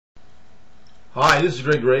Hi, this is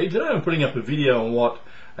Greg Reed. Today I'm putting up a video on what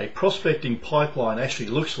a prospecting pipeline actually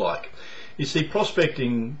looks like. You see,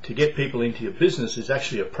 prospecting to get people into your business is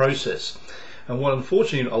actually a process. And what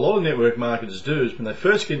unfortunately a lot of network marketers do is when they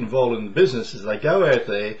first get involved in the business is they go out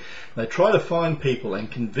there and they try to find people and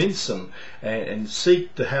convince them and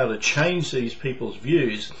seek to how to change these people's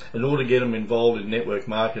views in order to get them involved in network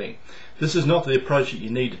marketing. This is not the approach that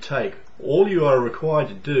you need to take. All you are required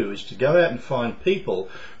to do is to go out and find people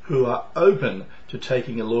who are open to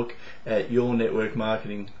taking a look at your network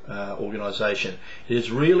marketing organization. It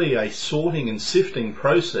is really a sorting and sifting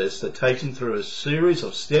process that takes them through a series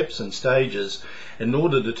of steps and stages in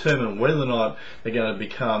order to determine whether or not they're going to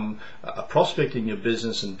become a prospect in your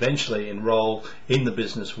business and eventually enroll in the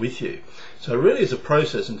business with you. So really it's a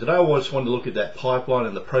process, and today I just want to look at that pipeline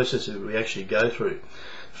and the process that we actually go through.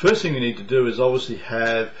 First thing we need to do is obviously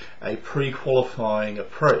have a pre-qualifying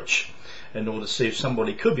approach in order to see if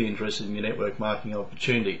somebody could be interested in your network marketing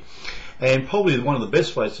opportunity. And probably one of the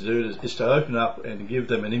best ways to do it is to open up and give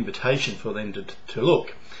them an invitation for them to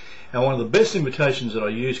look. And one of the best invitations that I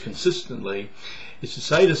use consistently is to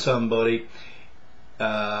say to somebody,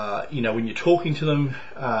 when you're talking to them,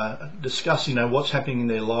 discuss what's happening in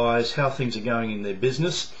their lives, how things are going in their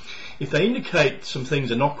business. If they indicate some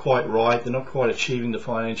things are not quite right, they're not quite achieving the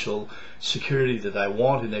financial security that they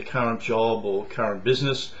want in their current job or current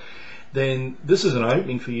business, then this is an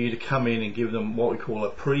opening for you to come in and give them what we call a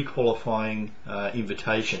pre-qualifying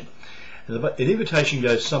invitation. And the invitation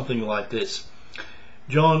goes something like this: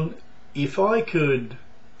 John, if I could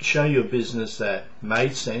show you a business that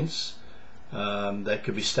made sense, that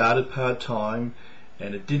could be started part-time,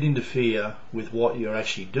 and it did interfere with what you're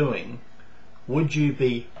actually doing, would you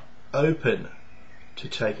be open to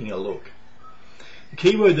taking a look? The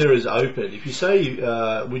key word there is open. If you say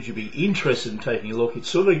would you be interested in taking a look, it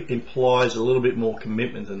sort of implies a little bit more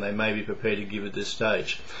commitment than they may be prepared to give at this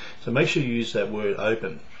stage. So make sure you use that word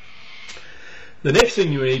open. The next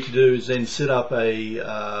thing you need to do is then set up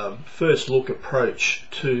a first look approach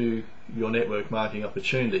to your network marketing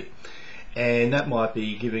opportunity. And that might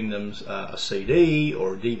be giving them a CD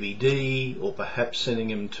or a DVD, or perhaps sending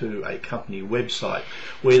them to a company website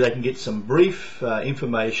where they can get some brief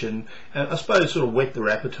information and I suppose sort of whet their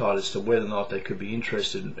appetite as to whether or not they could be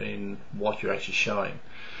interested in what you're actually showing.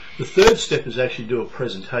 The third step is actually do a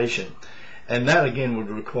presentation, and that again would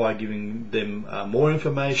require giving them more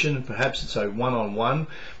information. Perhaps it's a one-on-one,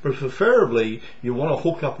 but preferably you want to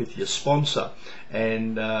hook up with your sponsor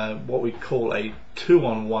and what we call a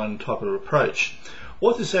two-on-one type of approach.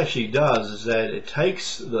 What this actually does is that it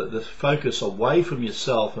takes the focus away from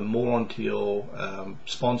yourself and more onto your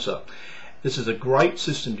sponsor. This is a great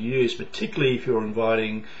system to use, particularly if you're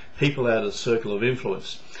inviting people out of the circle of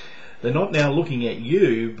influence. They're not now looking at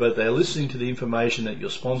you, but they're listening to the information that your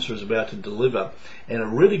sponsor is about to deliver, and it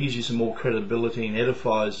really gives you some more credibility and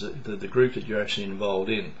edifies the group that you're actually involved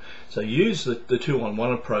in. So use the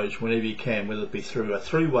two-on-one approach whenever you can, whether it be through a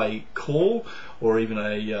three-way call or even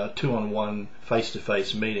a two-on-one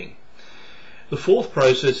face-to-face meeting. The fourth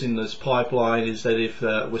process in this pipeline is that if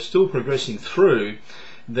we're still progressing through,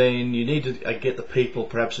 then you need to get the people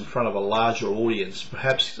perhaps in front of a larger audience,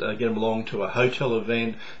 perhaps get them along to a hotel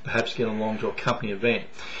event, perhaps get them along to a company event.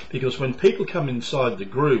 Because when people come inside the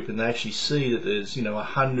group and they actually see that there's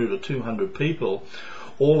 100 or 200 people,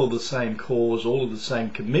 all of the same cause, all of the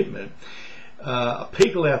same commitment,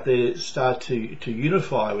 people out there start to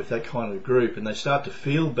unify with that kind of group, and they start to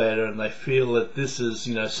feel better, and they feel that this is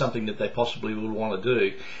something that they possibly would want to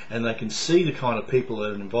do, and they can see the kind of people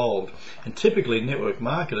that are involved. And typically network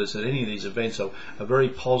marketers at any of these events are very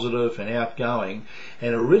positive and outgoing,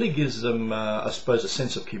 and it really gives them I suppose a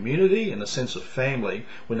sense of community and a sense of family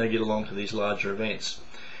when they get along to these larger events.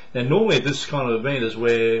 Now normally this kind of event is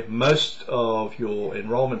where most of your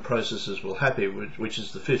enrollment processes will happen, which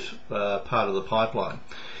is the fifth part of the pipeline.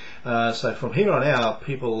 So from here on out,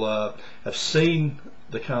 people have seen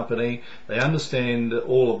the company, they understand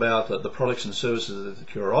all about the products and services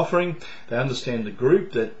that you're offering, they understand the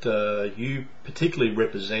group that you particularly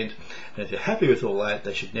represent, and if you're happy with all that,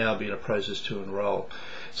 they should now be in a process to enroll.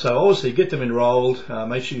 So obviously get them enrolled,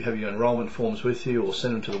 make sure you have your enrollment forms with you, or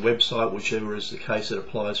send them to the website, whichever is the case that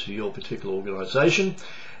applies for your particular organisation,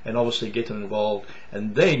 and obviously get them involved,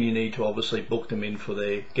 and then you need to obviously book them in for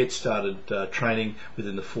their get started training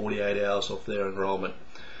within the 48 hours of their enrollment.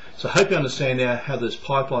 So I hope you understand now how this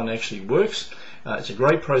pipeline actually works. It's a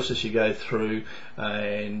great process you go through,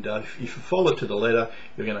 and if you follow it to the letter,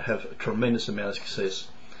 you're going to have a tremendous amount of success.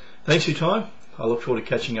 Thanks for your time. I look forward to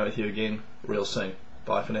catching up with you again real soon.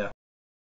 Bye for now.